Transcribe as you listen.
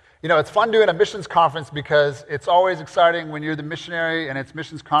You know, it's fun doing a missions conference because it's always exciting when you're the missionary and it's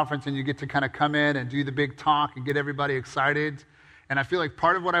missions conference and you get to kind of come in and do the big talk and get everybody excited. And I feel like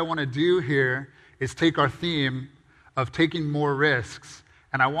part of what I want to do here is take our theme of taking more risks.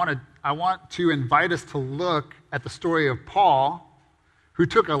 And I want to invite us to look at the story of Paul, who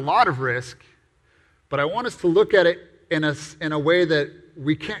took a lot of risk, but I want us to look at it in a way that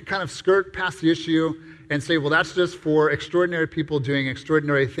we can't kind of skirt past the issue and say, well, that's just for extraordinary people doing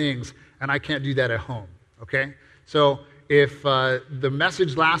extraordinary things, and I can't do that at home, okay? So if the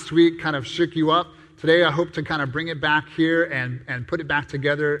message last week kind of shook you up, today I hope to kind of bring it back here and put it back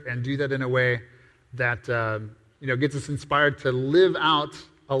together and do that in a way that gets us inspired to live out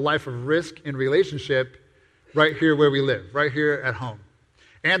a life of risk in relationship right here where we live, right here at home,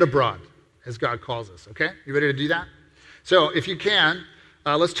 and abroad, as God calls us, okay? You ready to do that? So if you can,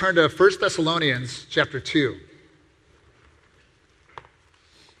 let's turn to 1 Thessalonians chapter 2.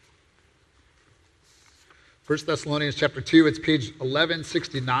 1 Thessalonians chapter 2, it's page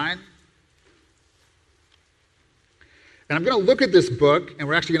 1169. And I'm going to look at this book, and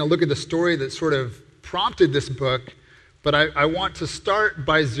we're actually going to look at the story that sort of prompted this book, but I want to start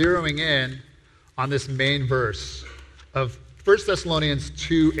by zeroing in on this main verse of 1 Thessalonians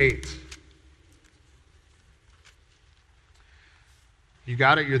 2:8. You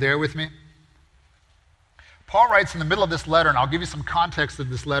got it? You're there with me? Paul writes in the middle of this letter, and I'll give you some context of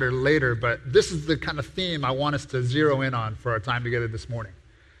this letter later, but this is the kind of theme I want us to zero in on for our time together this morning.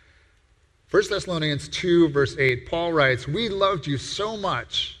 1 Thessalonians 2, verse 8, Paul writes, "We loved you so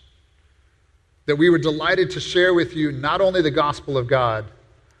much that we were delighted to share with you not only the gospel of God,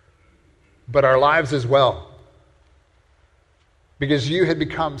 but our lives as well, because you had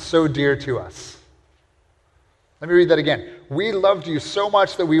become so dear to us." Let me read that again. "We loved you so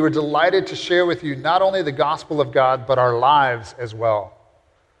much that we were delighted to share with you not only the gospel of God, but our lives as well,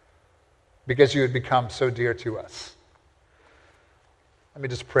 because you had become so dear to us." Let me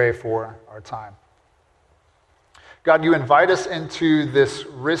just pray for our time. God, you invite us into this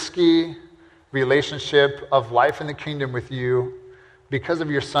risky relationship of life in the kingdom with you because of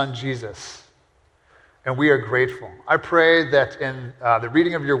your son, Jesus, and we are grateful. I pray that in the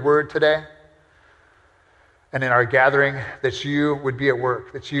reading of your word today, and in our gathering, that you would be at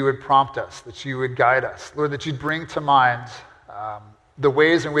work, that you would prompt us, that you would guide us. Lord, that you'd bring to mind the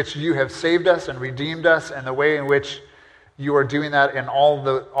ways in which you have saved us and redeemed us, and the way in which you are doing that in all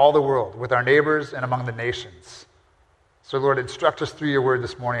the world, with our neighbors and among the nations. So Lord, instruct us through your word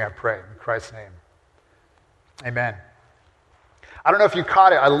this morning, I pray, in Christ's name. Amen. I don't know if you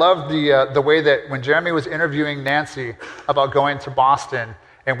caught it. I love the way that when Jeremy was interviewing Nancy about going to Boston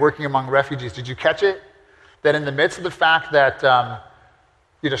and working among refugees, did you catch it? That in the midst of the fact that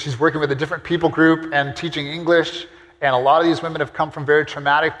she's working with a different people group and teaching English, and a lot of these women have come from very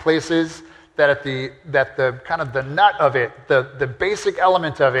traumatic places, that the kind of the nut of it, the basic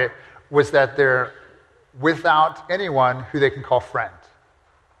element of it, was that they're without anyone who they can call friend.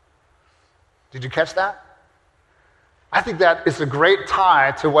 Did you catch that? I think that is a great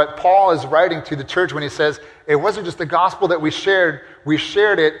tie to what Paul is writing to the church when he says, it wasn't just the gospel that we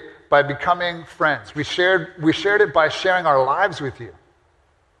shared it by becoming friends. We shared it by sharing our lives with you.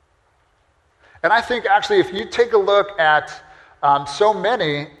 And I think actually if you take a look at so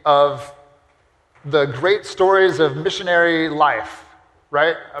many of the great stories of missionary life,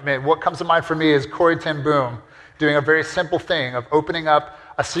 right? I mean, what comes to mind for me is Corrie ten Boom doing a very simple thing of opening up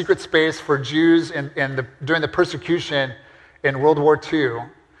a secret space for Jews during the persecution in World War II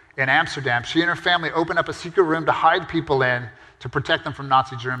in Amsterdam. She and her family opened up a secret room to hide people in to protect them from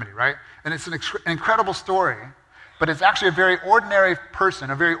Nazi Germany, right? And it's an incredible story, but it's actually a very ordinary person,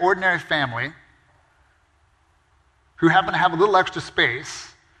 a very ordinary family who happen to have a little extra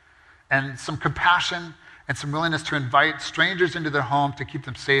space and some compassion and some willingness to invite strangers into their home to keep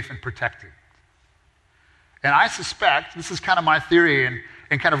them safe and protected. And I suspect, this is kind of my theory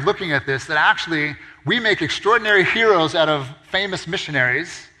and kind of looking at this, that actually we make extraordinary heroes out of famous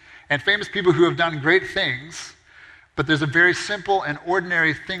missionaries and famous people who have done great things, but there's a very simple and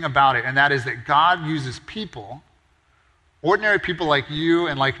ordinary thing about it, and that is that God uses people, ordinary people like you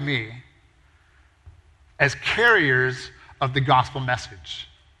and like me, as carriers of the gospel message.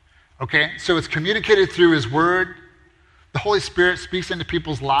 Okay? So it's communicated through his word. The Holy Spirit speaks into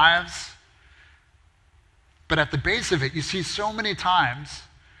people's lives. But at the base of it, you see so many times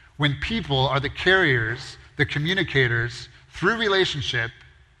when people are the carriers, the communicators, through relationship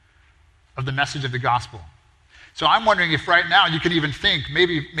of the message of the gospel. So I'm wondering if right now you could even think,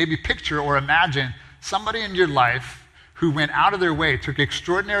 maybe picture or imagine somebody in your life who went out of their way, took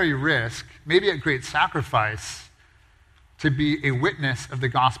extraordinary risk, maybe at great sacrifice, to be a witness of the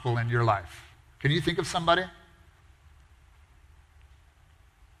gospel in your life? Can you think of somebody?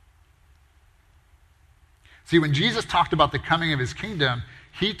 See, when Jesus talked about the coming of his kingdom,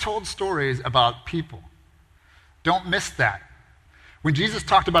 he told stories about people. Don't miss that. When Jesus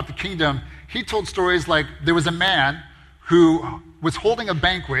talked about the kingdom, he told stories like there was a man who was holding a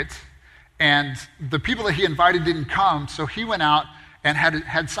banquet, and the people that he invited didn't come, so he went out and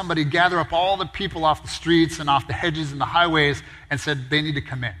had somebody gather up all the people off the streets and off the hedges and the highways and said they need to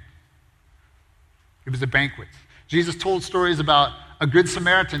come in. It was a banquet. Jesus told stories about a good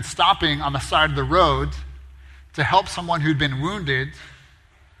Samaritan stopping on the side of the road to help someone who'd been wounded,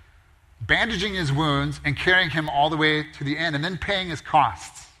 bandaging his wounds and carrying him all the way to the end and then paying his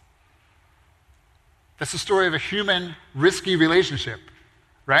costs. That's the story of a human, risky relationship,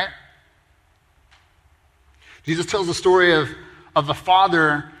 right? Jesus tells the story of a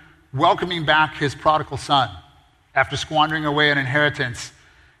father welcoming back his prodigal son. After squandering away an inheritance,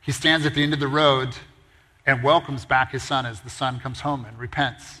 he stands at the end of the road and welcomes back his son as the son comes home and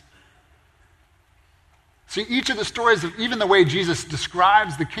repents. See, each of the stories of even the way Jesus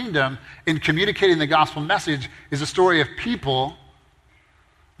describes the kingdom in communicating the gospel message is a story of people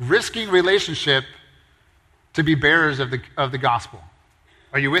risking relationship to be bearers of the gospel.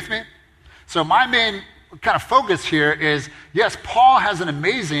 Are you with me? So my main kind of focus here is, yes, Paul has an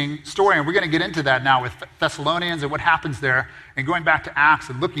amazing story, and we're going to get into that now with Thessalonians and what happens there, and going back to Acts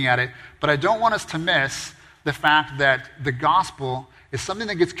and looking at it, but I don't want us to miss the fact that the gospel is something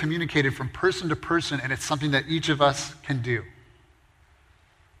that gets communicated from person to person, and it's something that each of us can do.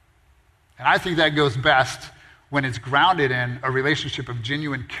 And I think that goes best when it's grounded in a relationship of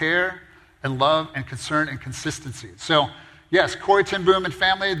genuine care and love and concern and consistency. So, yes, Corrie ten Boom and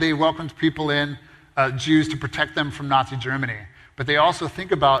family, they welcomed people in, Jews, to protect them from Nazi Germany. But they also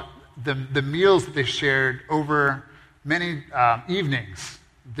think about the meals that they shared over many evenings,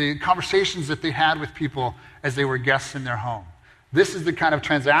 the conversations that they had with people as they were guests in their home. This is the kind of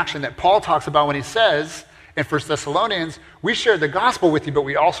transaction that Paul talks about when he says in 1 Thessalonians, we shared the gospel with you, but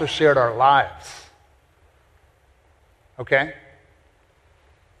we also shared our lives. Okay?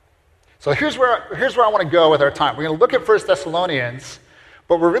 So here's where I want to go with our time. We're going to look at 1 Thessalonians,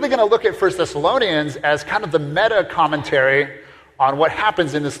 but we're really going to look at 1 Thessalonians as kind of the meta commentary on what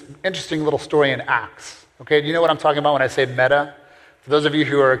happens in this interesting little story in Acts. Okay, do you know what I'm talking about when I say meta? For those of you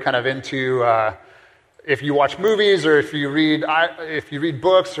who are kind of into, if you watch movies or if you read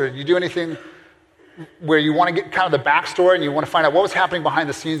books or you do anything where you want to get kind of the backstory and you want to find out what was happening behind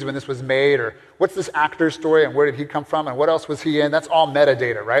the scenes when this was made, or what's this actor's story and where did he come from and what else was he in, that's all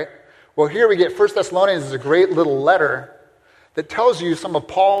metadata, right? Well, here we get 1 Thessalonians is a great little letter that tells you some of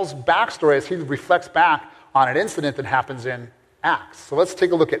Paul's backstory as he reflects back on an incident that happens in Acts. So let's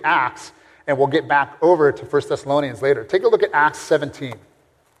take a look at Acts, and we'll get back over to 1 Thessalonians later. Take a look at Acts 17.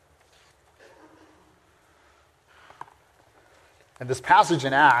 And this passage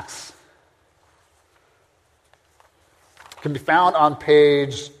in Acts can be found on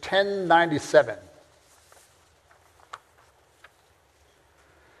page 1097.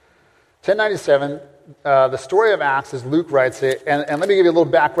 1097, the story of Acts, as Luke writes it, and let me give you a little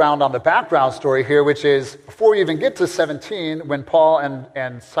background on the background story here, which is, before we even get to 17, when Paul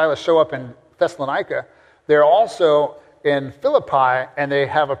and Silas show up in Thessalonica, they're also in Philippi, and they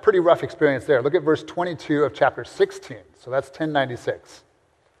have a pretty rough experience there. Look at verse 22 of chapter 16, so that's 1096.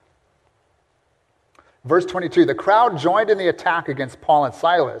 Verse 22, the crowd joined in the attack against Paul and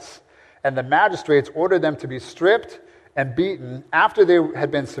Silas, and the magistrates ordered them to be stripped and beaten. After they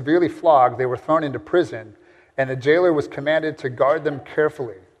had been severely flogged, they were thrown into prison, and the jailer was commanded to guard them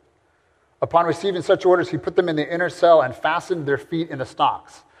carefully. Upon receiving such orders, he put them in the inner cell and fastened their feet in the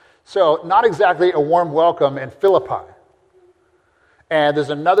stocks. So, not exactly a warm welcome in Philippi. And there's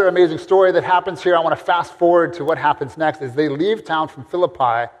another amazing story that happens here. I want to fast forward to what happens next. As they leave town from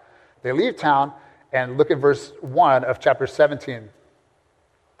Philippi, they leave town, and look at verse 1 of chapter 17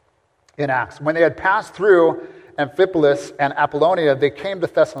 in Acts. When they had passed through Amphipolis and Apollonia, they came to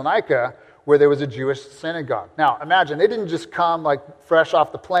Thessalonica, where there was a Jewish synagogue. Now, imagine, they didn't just come like fresh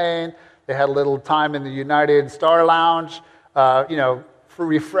off the plane. They had a little time in the United Star Lounge, for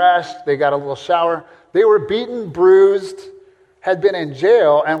refreshed. They got a little shower. They were beaten, bruised, had been in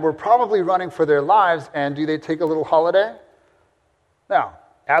jail, and were probably running for their lives. And do they take a little holiday? No.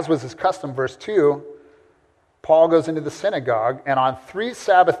 As was his custom, verse 2, Paul goes into the synagogue, and on 3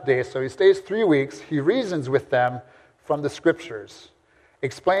 Sabbath days, so he stays 3 weeks, he reasons with them from the Scriptures,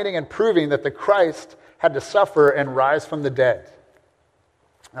 explaining and proving that the Christ had to suffer and rise from the dead.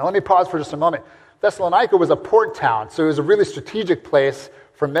 Now let me pause for just a moment. Thessalonica was a port town, so it was a really strategic place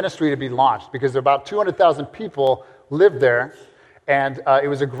for ministry to be launched, because there were about 200,000 people lived there, and it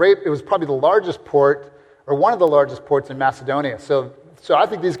was probably the largest port, or one of the largest ports in Macedonia. So I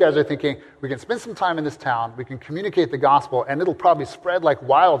think these guys are thinking, we can spend some time in this town, we can communicate the gospel, and it'll probably spread like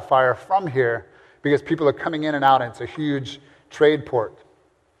wildfire from here because people are coming in and out, and it's a huge trade port.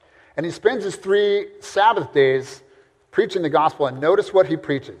 And he spends his 3 Sabbath days preaching the gospel, and notice what he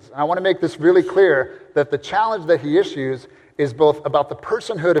preaches. And I want to make this really clear that the challenge that he issues is both about the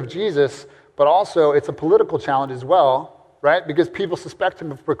personhood of Jesus, but also it's a political challenge as well, right? Because people suspect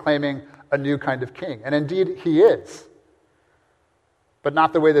him of proclaiming a new kind of king. And indeed, he is. But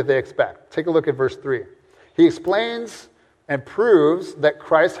not the way that they expect. Take a look at verse 3. He explains and proves that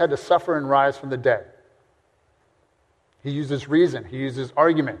Christ had to suffer and rise from the dead. He uses reason. He uses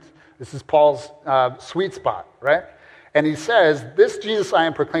argument. This is Paul's sweet spot, right? And he says, this Jesus I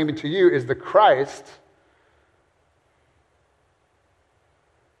am proclaiming to you is the Christ.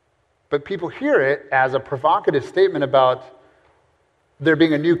 But people hear it as a provocative statement about there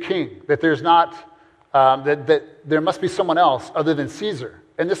being a new king, that there's not, that there must be someone else other than Caesar.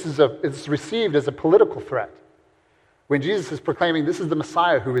 And this is it's received as a political threat. When Jesus is proclaiming this is the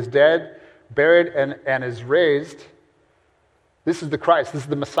Messiah who is dead, buried, and is raised, this is the Christ, this is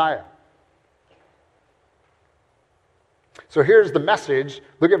the Messiah. So here's the message.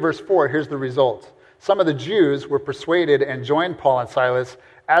 Look at verse 4. Here's the result. Some of the Jews were persuaded and joined Paul and Silas,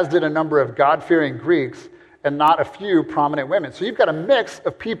 as did a number of God-fearing Greeks and not a few prominent women. So you've got a mix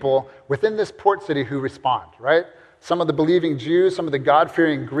of people within this port city who respond, right? Some of the believing Jews, some of the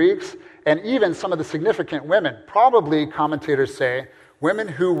God-fearing Greeks, and even some of the significant women. Probably, commentators say, women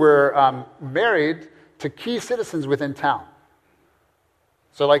who were married to key citizens within town.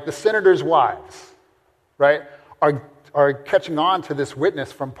 So like the senators' wives, right, are catching on to this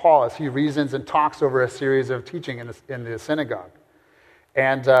witness from Paul as he reasons and talks over a series of teaching in the synagogue.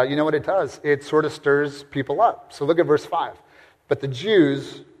 And you know what it does? It sort of stirs people up. So look at verse 5. But the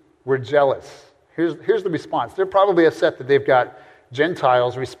Jews were jealous. Here's the response. They're probably upset that they've got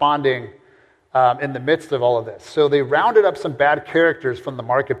Gentiles responding in the midst of all of this. So they rounded up some bad characters from the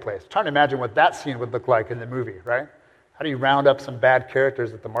marketplace. I'm trying to imagine what that scene would look like in the movie, right? How do you round up some bad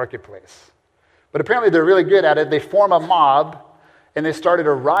characters at the marketplace? But apparently they're really good at it. They form a mob, and they started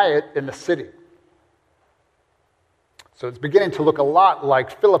a riot in the city. So it's beginning to look a lot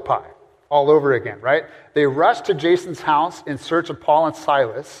like Philippi all over again, right? They rushed to Jason's house in search of Paul and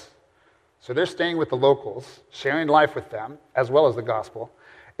Silas. So they're staying with the locals, sharing life with them, as well as the gospel,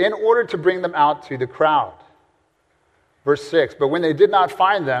 in order to bring them out to the crowd. Verse 6, but when they did not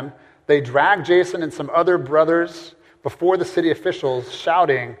find them, they dragged Jason and some other brothers before the city officials,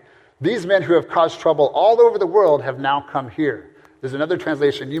 shouting, these men who have caused trouble all over the world have now come here. There's another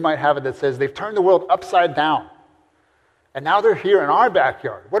translation, you might have it, that says they've turned the world upside down. And now they're here in our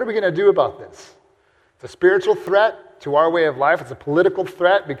backyard. What are we going to do about this? It's a spiritual threat to our way of life. It's a political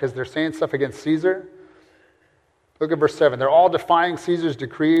threat because they're saying stuff against Caesar. Look at verse 7. They're all defying Caesar's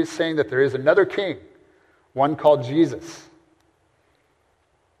decrees, saying that there is another king, one called Jesus.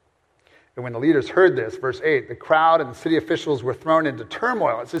 And when the leaders heard this, verse 8, the crowd and the city officials were thrown into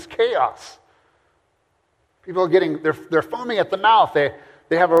turmoil. It's this chaos. People are they're foaming at the mouth. They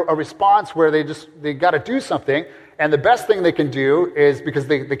have a response where they got to do something. And the best thing they can do is, because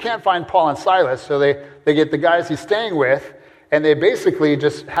they can't find Paul and Silas, so they get the guys he's staying with, and they basically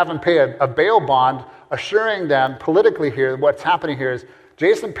just have him pay a bail bond, assuring them politically here, what's happening here is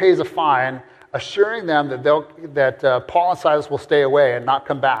Jason pays a fine, assuring them that Paul and Silas will stay away and not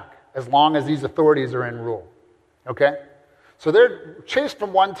come back as long as these authorities are in rule. Okay? So they're chased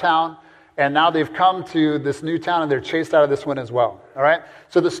from one town, and now they've come to this new town, and they're chased out of this one as well. All right?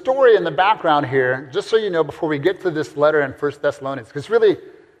 So the story in the background here, just so you know, before we get to this letter in 1 Thessalonians, because really,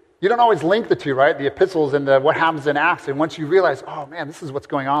 you don't always link the two, right? The epistles and what happens in Acts. And once you realize, oh man, this is what's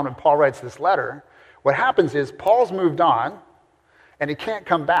going on when Paul writes this letter, what happens is Paul's moved on, and he can't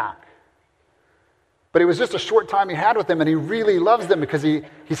come back. But it was just a short time he had with them, and he really loves them because he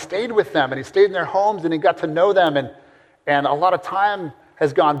stayed with them, and he stayed in their homes, and he got to know them, and a lot of time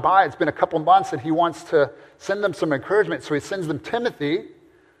has gone by. It's been a couple months, and he wants to send them some encouragement, so he sends them Timothy,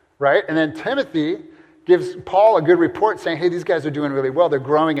 right? And then Timothy gives Paul a good report saying, hey, these guys are doing really well. They're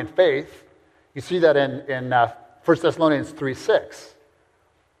growing in faith. You see that in 1 Thessalonians 3:6.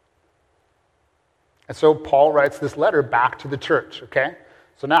 And so Paul writes this letter back to the church, okay?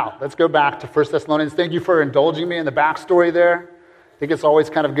 So now, let's go back to 1 Thessalonians. Thank you for indulging me in the backstory there. I think it's always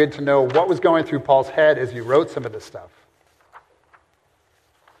kind of good to know what was going through Paul's head as he wrote some of this stuff.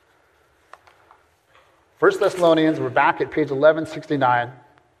 1 Thessalonians, we're back at page 1169.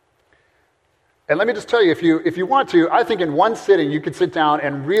 And let me just tell you, if you want to, I think in one sitting you could sit down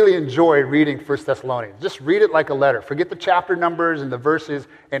and really enjoy reading 1 Thessalonians. Just read it like a letter. Forget the chapter numbers and the verses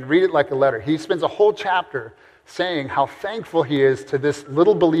and read it like a letter. He spends a whole chapter saying how thankful he is to this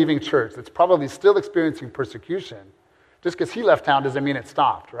little believing church that's probably still experiencing persecution. Just because he left town doesn't mean it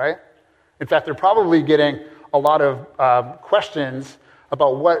stopped, right? In fact, they're probably getting a lot of questions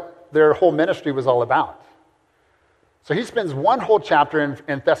about what their whole ministry was all about. So he spends one whole chapter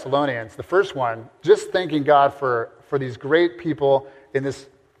in Thessalonians, the first one, just thanking God for these great people in this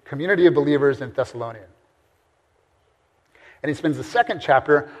community of believers in Thessalonians. And he spends the second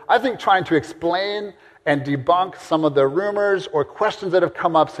chapter, I think, trying to explain and debunk some of the rumors or questions that have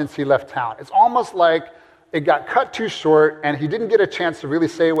come up since he left town. It's almost like it got cut too short and he didn't get a chance to really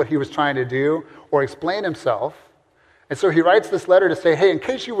say what he was trying to do or explain himself. And so he writes this letter to say, hey, in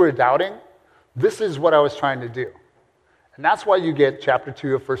case you were doubting, this is what I was trying to do. And that's why you get chapter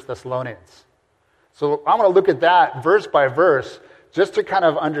 2 of 1 Thessalonians. So I'm going to look at that verse by verse just to kind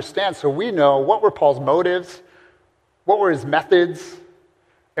of understand so we know what were Paul's motives, what were his methods,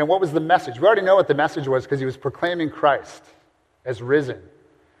 and what was the message. We already know what the message was because he was proclaiming Christ as risen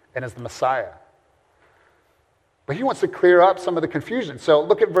and as the Messiah. But he wants to clear up some of the confusion. So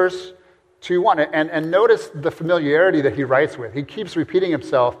look at verse 2:1 and notice the familiarity that he writes with. He keeps repeating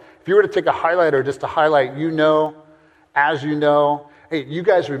himself. If you were to take a highlighter just to highlight, you know, as you know, hey, you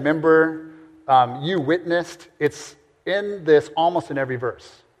guys remember, you witnessed, it's in this almost in every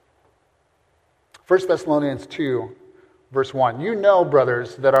verse. 1 Thessalonians 2, verse 1. You know,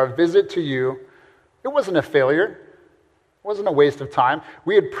 brothers, that our visit to you, it wasn't a failure. It wasn't a waste of time.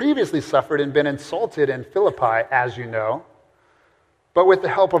 We had previously suffered and been insulted in Philippi, as you know. But with the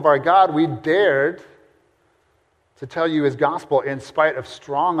help of our God, we dared to tell you his gospel in spite of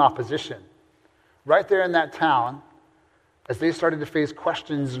strong opposition. Right there in that town, as they started to face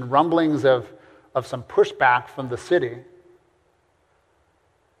questions and rumblings of some pushback from the city,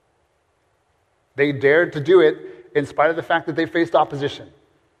 they dared to do it in spite of the fact that they faced opposition.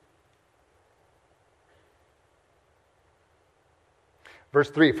 Verse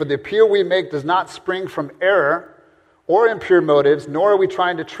 3, for the appeal we make does not spring from error or impure motives, nor are we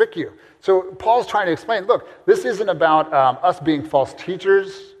trying to trick you. So Paul's trying to explain, look, this isn't about us being false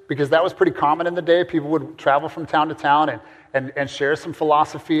teachers, because that was pretty common in the day. People would travel from town to town and share some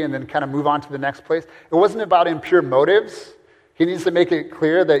philosophy and then kind of move on to the next place. It wasn't about impure motives. He needs to make it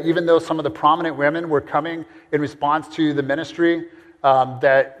clear that even though some of the prominent women were coming in response to the ministry,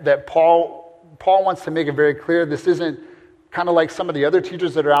 that Paul wants to make it very clear this isn't kind of like some of the other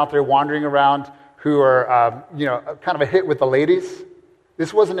teachers that are out there wandering around who are kind of a hit with the ladies.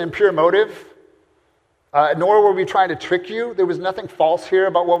 This wasn't an impure motive, nor were we trying to trick you. There was nothing false here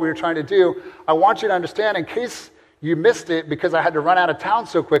about what we were trying to do. I want you to understand, in case you missed it because I had to run out of town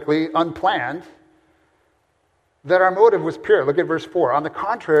so quickly, unplanned, that our motive was pure. Look at verse 4. On the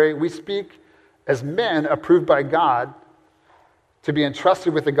contrary, we speak as men approved by God to be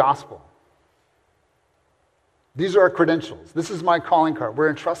entrusted with the gospel. These are our credentials. This is my calling card. We're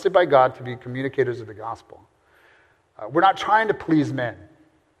entrusted by God to be communicators of the gospel. We're not trying to please men.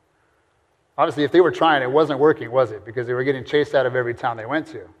 Obviously, if they were trying, it wasn't working, was it? Because they were getting chased out of every town they went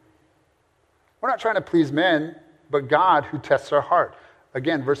to. We're not trying to please men, but God who tests our heart.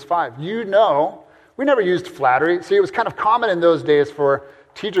 Again, verse 5. You know, we never used flattery. See, it was kind of common in those days for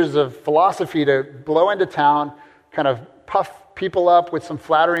teachers of philosophy to blow into town, kind of puff people up with some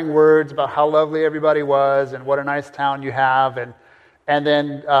flattering words about how lovely everybody was and what a nice town you have, and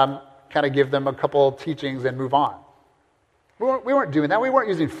then kind of give them a couple teachings and move on. We weren't doing that. We weren't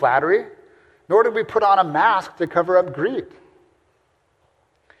using flattery, nor did we put on a mask to cover up greed.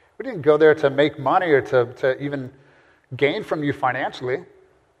 We didn't go there to make money or to even gain from you financially.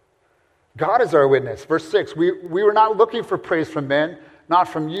 God is our witness. Verse 6, we were not looking for praise from men, not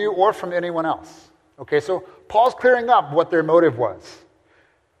from you or from anyone else. Okay, so Paul's clearing up what their motive was.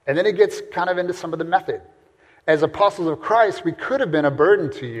 And then he gets kind of into some of the method. As apostles of Christ, we could have been a burden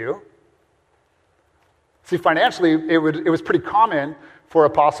to you. See, financially, it was pretty common for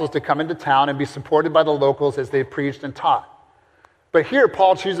apostles to come into town and be supported by the locals as they preached and taught. But here,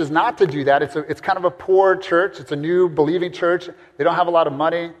 Paul chooses not to do that. It's kind of a poor church. It's a new believing church. They don't have a lot of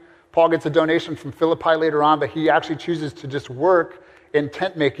money. Paul gets a donation from Philippi later on, but he actually chooses to just work in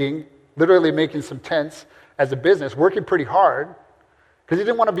tent making, literally making some tents as a business, working pretty hard, because he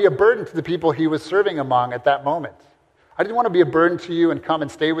didn't want to be a burden to the people he was serving among at that moment. I didn't want to be a burden to you and come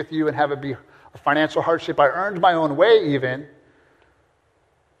and stay with you and have it be a financial hardship. I earned my own way even,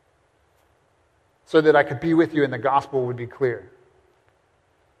 so that I could be with you and the gospel would be clear.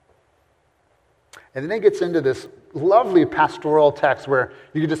 And then he gets into this lovely pastoral text where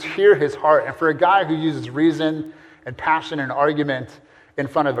you can just hear his heart. And for a guy who uses reason and passion and argument in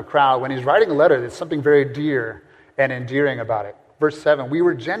front of a crowd, when he's writing a letter, there's something very dear and endearing about it. Verse 7, we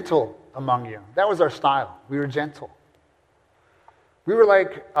were gentle among you. That was our style. We were gentle. We were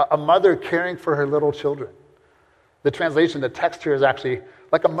like a mother caring for her little children. The translation, the text here is actually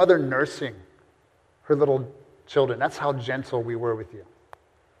like a mother nursing her little children. That's how gentle we were with you.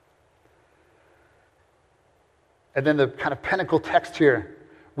 And then the kind of pinnacle text here.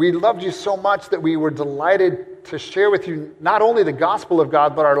 We loved you so much that we were delighted to share with you not only the gospel of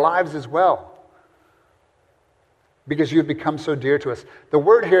God, but our lives as well. Because you have become so dear to us. The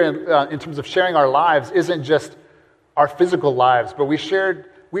word here in terms of sharing our lives isn't just our physical lives, but we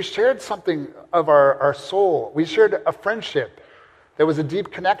shared something of our soul. We shared a friendship. There was a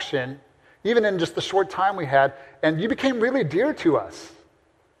deep connection, even in just the short time we had, and you became really dear to us.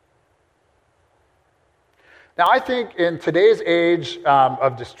 Now, I think in today's age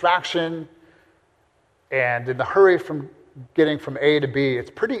of distraction and in the hurry from getting from A to B, it's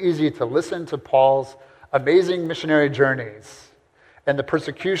pretty easy to listen to Paul's amazing missionary journeys and the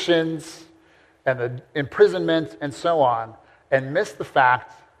persecutions and the imprisonment and so on, and miss the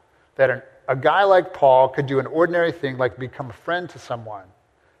fact that a guy like Paul could do an ordinary thing like become a friend to someone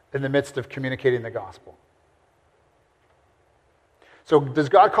in the midst of communicating the gospel. So does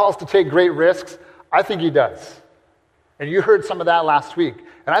God call us to take great risks? I think he does. And you heard some of that last week.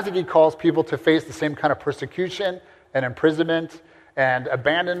 And I think he calls people to face the same kind of persecution and imprisonment and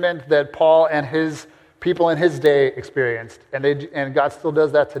abandonment that Paul and his people in his day experienced. And God still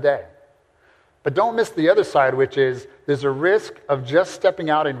does that today. But don't miss the other side, which is there's a risk of just stepping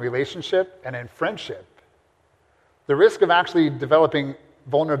out in relationship and in friendship. The risk of actually developing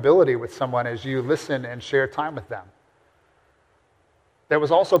vulnerability with someone as you listen and share time with them. That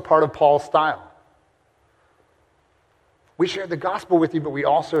was also part of Paul's style. We shared the gospel with you, but we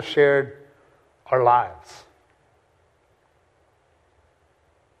also shared our lives.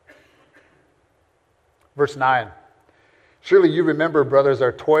 Verse 9. Surely you remember, brothers,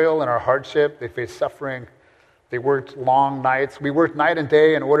 our toil and our hardship. They faced suffering. They worked long nights. We worked night and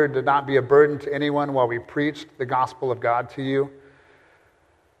day in order to not be a burden to anyone while we preached the gospel of God to you.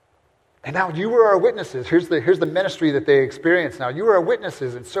 And now you were our witnesses. Here's the ministry that they experienced now. You were our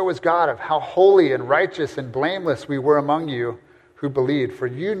witnesses, and so is God, of how holy and righteous and blameless we were among you who believed. For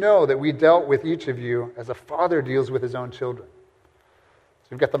you know that we dealt with each of you as a father deals with his own children. So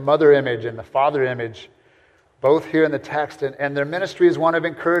you've got the mother image and the father image, both here in the text. And their ministry is one of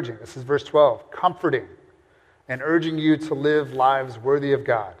encouraging. This is verse 12. Comforting and urging you to live lives worthy of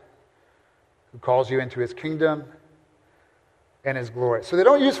God, who calls you into his kingdom and his glory. So they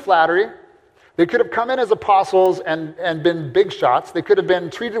don't use flattery. They could have come in as apostles and been big shots. They could have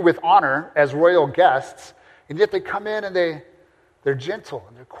been treated with honor as royal guests, and yet they come in and they're gentle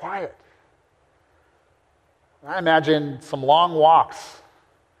and they're quiet. I imagine some long walks,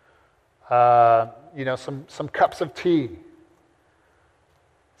 some cups of tea,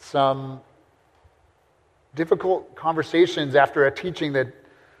 some difficult conversations after a teaching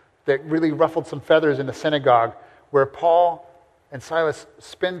that really ruffled some feathers in the synagogue, where Paul and Silas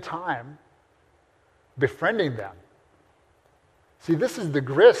spend time befriending them. See, this is the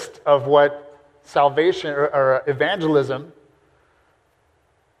grist of what salvation or evangelism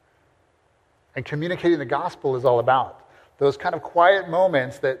and communicating the gospel is all about. Those kind of quiet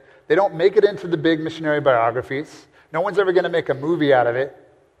moments that they don't make it into the big missionary biographies. No one's ever going to make a movie out of it.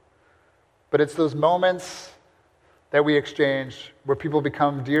 But it's those moments that we exchange where people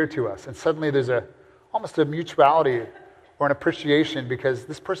become dear to us. And suddenly there's almost a mutuality or an appreciation because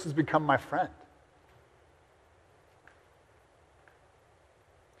this person's become my friend.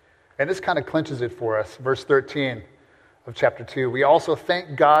 And this kind of clinches it for us. Verse 13 of chapter 2. We also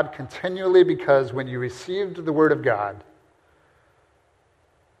thank God continually because when you received the word of God,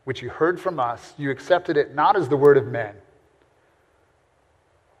 which you heard from us, you accepted it not as the word of men,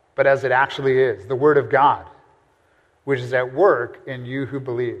 but as it actually is, the word of God, which is at work in you who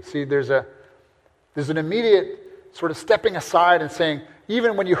believe. See, there's an immediate sort of stepping aside and saying,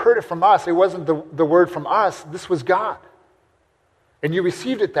 even when you heard it from us, it wasn't the word from us, this was God. And you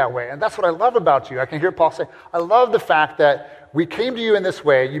received it that way. And that's what I love about you. I can hear Paul say, I love the fact that we came to you in this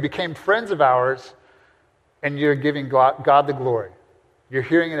way, you became friends of ours, and you're giving God the glory. You're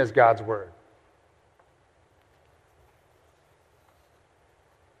hearing it as God's word.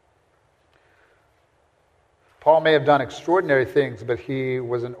 Paul may have done extraordinary things, but he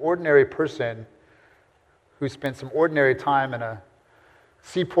was an ordinary person who spent some ordinary time in a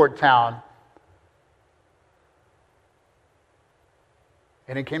seaport town.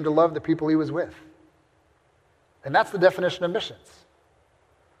 And he came to love the people he was with. And that's the definition of missions.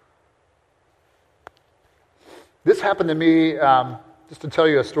 This happened to me, just to tell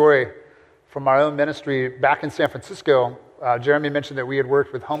you a story from our own ministry back in San Francisco. Jeremy mentioned that we had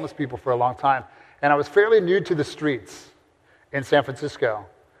worked with homeless people for a long time. And I was fairly new to the streets in San Francisco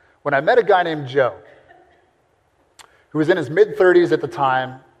when I met a guy named Joe, who was in his mid-30s at the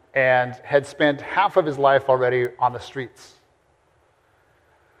time and had spent half of his life already on the streets.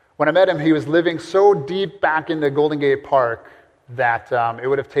 When I met him, he was living so deep back into Golden Gate Park that it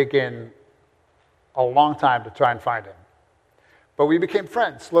would have taken a long time to try and find him. But we became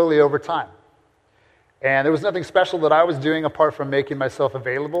friends slowly over time. And there was nothing special that I was doing apart from making myself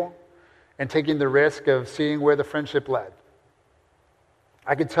available and taking the risk of seeing where the friendship led.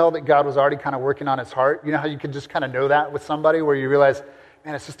 I could tell that God was already kind of working on his heart. You know how you can just kind of know that with somebody where you realize,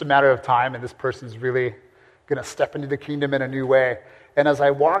 man, it's just a matter of time and this person's really going to step into the kingdom in a new way. And as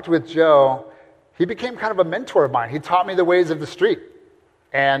I walked with Joe, he became kind of a mentor of mine. He taught me the ways of the street.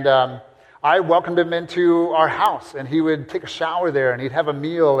 And I welcomed him into our house, and he would take a shower there, and he'd have a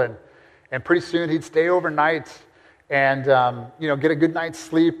meal, and pretty soon he'd stay overnight and get a good night's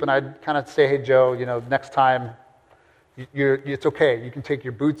sleep. And I'd kind of say, hey, Joe, next time, it's okay. You can take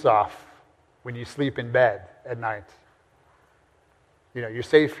your boots off when you sleep in bed at night. You're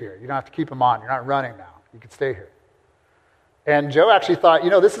safe here. You don't have to keep them on. You're not running now. You can stay here. And Joe actually thought,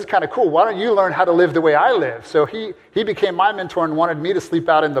 this is kind of cool. Why don't you learn how to live the way I live? So he became my mentor and wanted me to sleep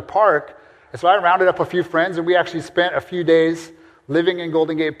out in the park. And so I rounded up a few friends, and we actually spent a few days living in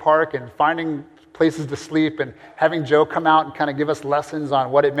Golden Gate Park and finding places to sleep and having Joe come out and kind of give us lessons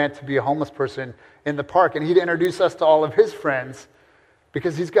on what it meant to be a homeless person in the park. And he'd introduce us to all of his friends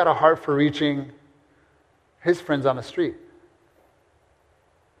because he's got a heart for reaching his friends on the street.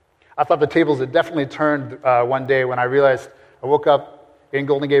 I thought the tables had definitely turned one day when I realized I woke up in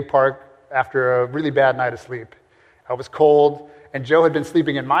Golden Gate Park after a really bad night of sleep. I was cold, and Joe had been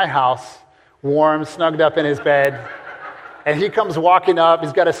sleeping in my house, warm, snugged up in his bed. And he comes walking up,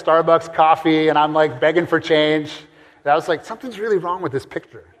 he's got a Starbucks coffee, and I'm like begging for change. And I was like, something's really wrong with this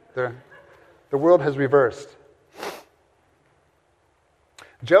picture. The world has reversed.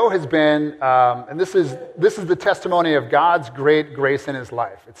 Joe has been, and this is the testimony of God's great grace in his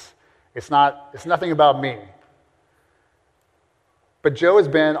life. It's nothing about me. But Joe has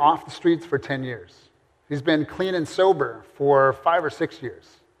been off the streets for 10 years. He's been clean and sober for 5 or 6 years.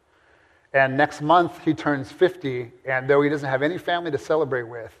 And next month, he turns 50, and though he doesn't have any family to celebrate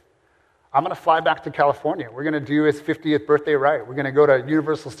with, I'm going to fly back to California. We're going to do his 50th birthday right. We're going to go to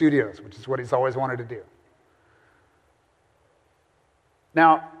Universal Studios, which is what he's always wanted to do.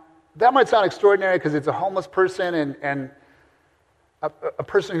 Now, that might sound extraordinary because it's a homeless person and a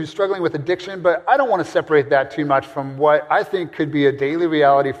person who's struggling with addiction, but I don't want to separate that too much from what I think could be a daily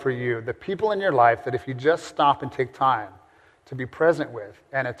reality for you, the people in your life that if you just stop and take time to be present with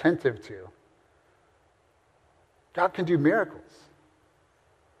and attentive to, God can do miracles.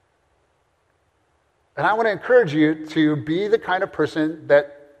 And I want to encourage you to be the kind of person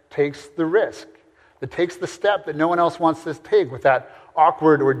that takes the risk, that takes the step that no one else wants to take with that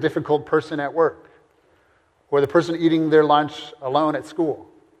awkward or difficult person at work, or the person eating their lunch alone at school,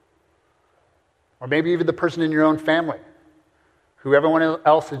 or maybe even the person in your own family who everyone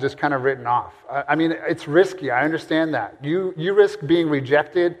else has just kind of written off. I mean, it's risky. I understand that. You risk being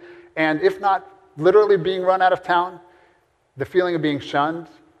rejected, and if not literally being run out of town, the feeling of being shunned,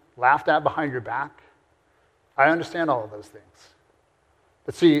 laughed at behind your back. I understand all of those things.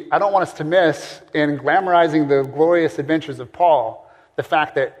 But see, I don't want us to miss, in glamorizing the glorious adventures of Paul, the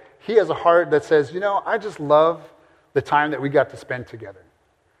fact that he has a heart that says, I just love the time that we got to spend together.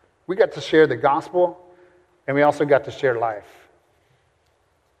 We got to share the gospel, and we also got to share life.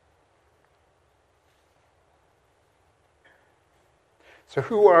 So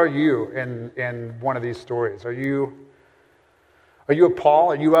who are you in one of these stories? Are you a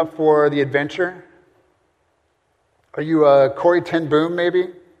Paul? Are you up for the adventure? Are you a Corrie ten Boom, maybe?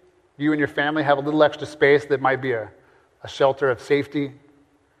 You and your family have a little extra space that might be a shelter of safety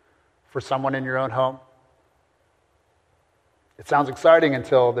for someone in your own home. It sounds exciting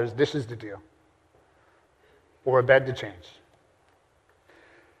until there's dishes to do or a bed to change.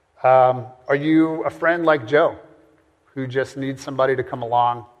 Are you a friend like Joe, who just needs somebody to come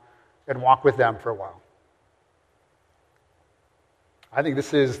along and walk with them for a while? I think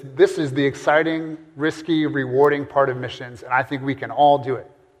this is the exciting, risky, rewarding part of missions, and I think we can all do it.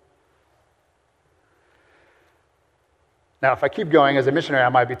 Now, if I keep going as a missionary, I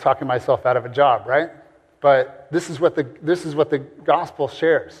might be talking myself out of a job, right? But this is what the gospel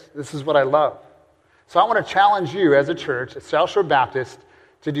shares. This is what I love. So I want to challenge you as a church, at South Shore Baptist,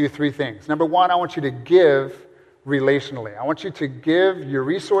 to do 3 things. Number 1, I want you to give relationally. I want you to give your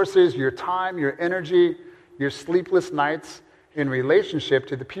resources, your time, your energy, your sleepless nights in relationship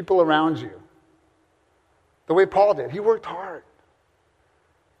to the people around you. The way Paul did. He worked hard.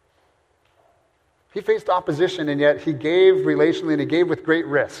 He faced opposition, and yet he gave relationally, and he gave with great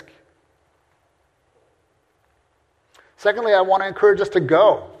risk. Secondly, I want to encourage us to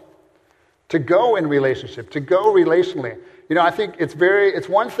go in relationship, to go relationally. I think it's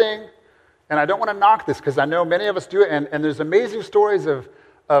one thing, and I don't want to knock this because I know many of us do it, and there's amazing stories of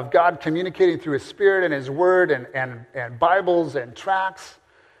God communicating through His Spirit and His Word and Bibles and tracts.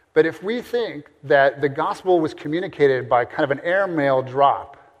 But if we think that the gospel was communicated by kind of an airmail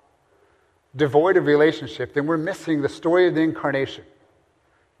drop, devoid of relationship, then we're missing the story of the incarnation.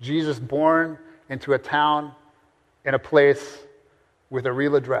 Jesus born into a town, in a place with a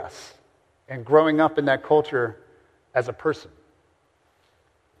real address, and growing up in that culture as a person.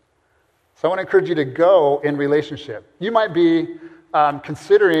 So I want to encourage you to go in relationship. You might be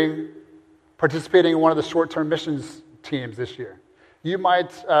considering participating in one of the short-term missions teams this year. You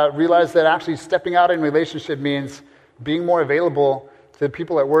might realize that actually stepping out in relationship means being more available to the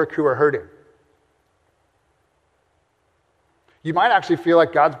people at work who are hurting. You might actually feel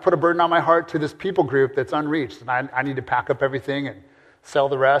like God's put a burden on my heart to this people group that's unreached, and I need to pack up everything and sell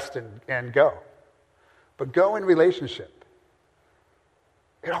the rest and go. But go in relationship.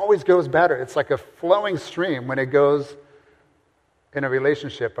 It always goes better. It's like a flowing stream when it goes in a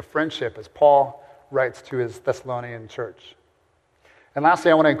relationship, a friendship, as Paul writes to his Thessalonian church. And lastly,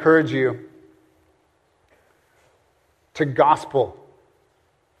 I want to encourage you to gospel.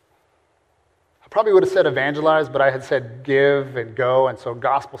 Probably would have said evangelize, but I had said give and go, and so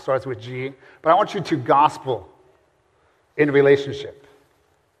gospel starts with G. But I want you to gospel in relationship.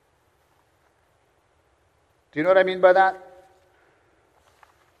 Do you know what I mean by that?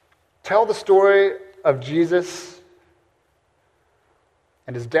 Tell the story of Jesus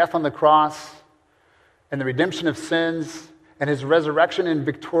and his death on the cross and the redemption of sins and his resurrection and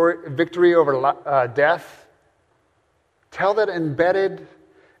victory over death. Tell that embedded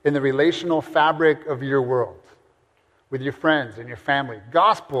in the relational fabric of your world, with your friends and your family.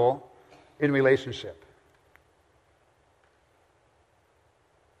 Gospel in relationship.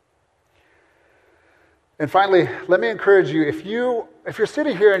 And finally, let me encourage you, if you're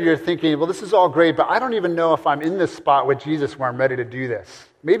sitting here and you're thinking, well, this is all great, but I don't even know if I'm in this spot with Jesus where I'm ready to do this.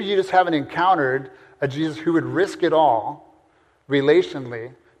 Maybe you just haven't encountered a Jesus who would risk it all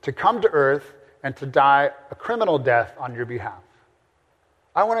relationally to come to earth and to die a criminal death on your behalf.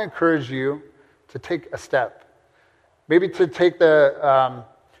 I want to encourage you to take a step. Maybe to take a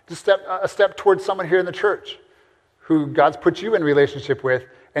step towards someone here in the church who God's put you in relationship with,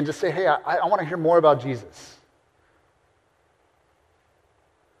 and just say, hey, I want to hear more about Jesus.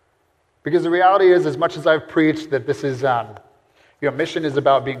 Because the reality is, as much as I've preached that this is, mission is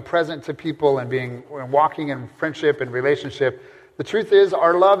about being present to people and walking in friendship and relationship, the truth is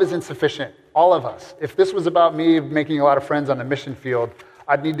our love is insufficient, all of us. If this was about me making a lot of friends on the mission field,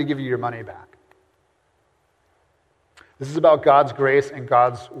 I'd need to give you your money back. This is about God's grace and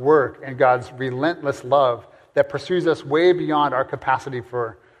God's work and God's relentless love that pursues us way beyond our capacity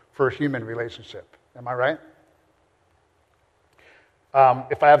for human relationship. Am I right?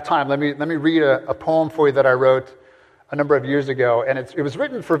 If I have time, let me read a poem for you that I wrote a number of years ago, and it was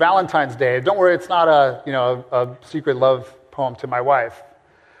written for Valentine's Day. Don't worry, it's not a secret love poem to my wife,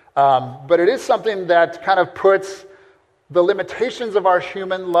 but it is something that kind of puts the limitations of our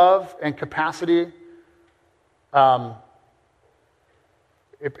human love and capacity,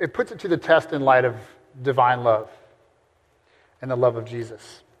 it puts it to the test in light of divine love and the love of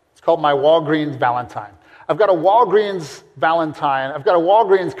Jesus. It's called My Walgreens Valentine. I've got a Walgreens Valentine. I've got a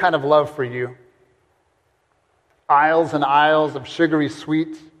Walgreens kind of love for you. Aisles and aisles of sugary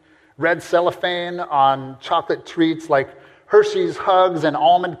sweet, red cellophane on chocolate treats like Hershey's hugs and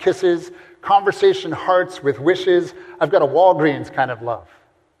almond kisses, conversation hearts with wishes. I've got a Walgreens kind of love.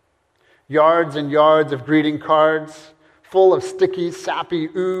 Yards and yards of greeting cards, full of sticky, sappy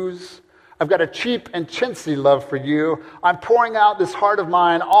ooze. I've got a cheap and chintzy love for you. I'm pouring out this heart of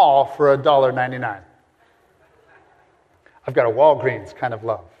mine all for $1.99. I've got a Walgreens kind of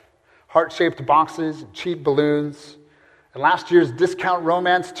love. Heart-shaped boxes and cheap balloons, and last year's discount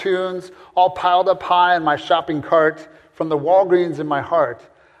romance tunes all piled up high in my shopping cart. From the Walgreens in my heart,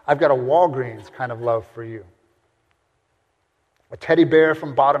 I've got a Walgreens kind of love for you. A teddy bear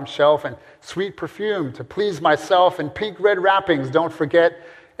from bottom shelf and sweet perfume to please myself and pink red wrappings, don't forget,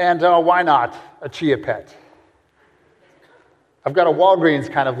 and why not, a chia pet. I've got a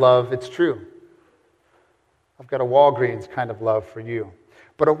Walgreens kind of love, it's true. I've got a Walgreens kind of love for you.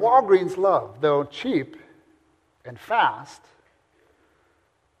 But a Walgreens love, though cheap, and fast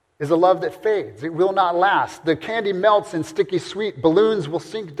is a love that fades. It will not last. The candy melts in sticky sweet. Balloons will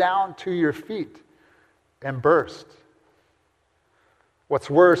sink down to your feet and burst. What's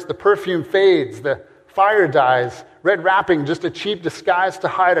worse, the perfume fades, the fire dies, red wrapping just a cheap disguise to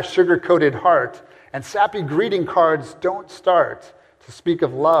hide a sugar-coated heart, and sappy greeting cards don't start to speak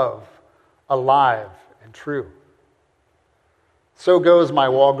of love, alive and true. So goes my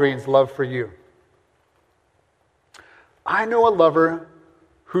Walgreens love for you. I know a lover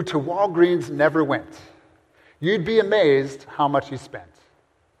who to Walgreens never went. You'd be amazed how much he spent.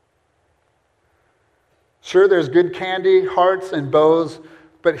 Sure, there's good candy, hearts, and bows,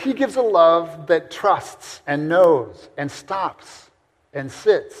 but he gives a love that trusts and knows and stops and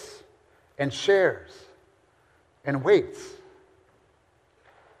sits and shares and waits.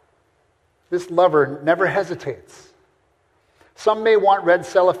 This lover never hesitates. Some may want red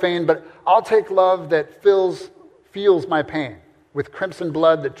cellophane, but I'll take love that feels my pain with crimson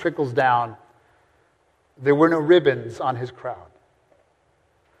blood that trickles down. There were no ribbons on his crowd.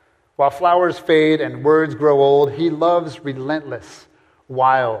 While flowers fade and words grow old, he loves relentless,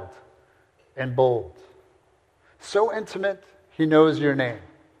 wild, and bold. So intimate, he knows your name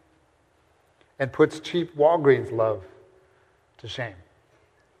and puts cheap Walgreens love to shame.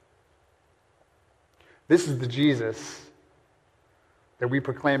 This is the Jesus that we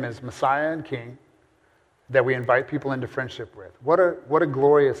proclaim as Messiah and King, that we invite people into friendship with. What a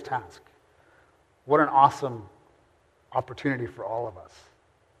glorious task. What an awesome opportunity for all of us.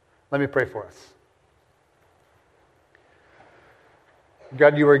 Let me pray for us.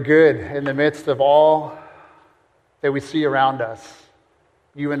 God, you are good in the midst of all that we see around us.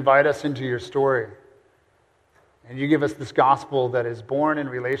 You invite us into your story. And you give us this gospel that is born in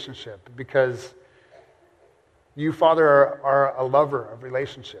relationship because you, Father, are a lover of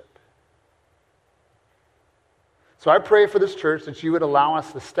relationship. So I pray for this church that you would allow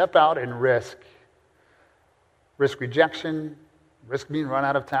us to step out and risk rejection, risk being run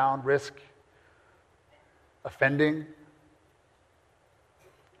out of town, risk offending,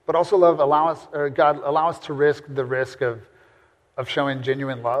 but also allow us to risk the risk of showing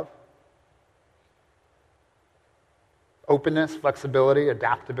genuine love, openness, flexibility,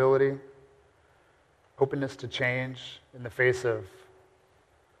 adaptability, openness to change in the face of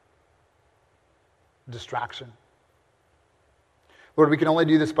distraction. Lord, we can only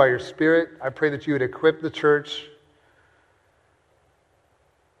do this by your Spirit. I pray that you would equip the church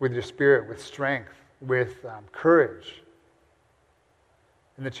with your Spirit, with strength, with courage,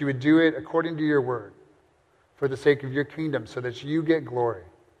 and that you would do it according to your word for the sake of your kingdom so that you get glory.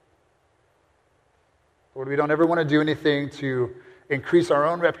 Lord, we don't ever want to do anything to increase our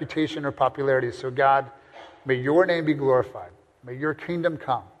own reputation or popularity. So God, may your name be glorified. May your kingdom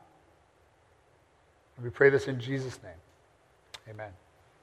come. And we pray this in Jesus' name. Amen.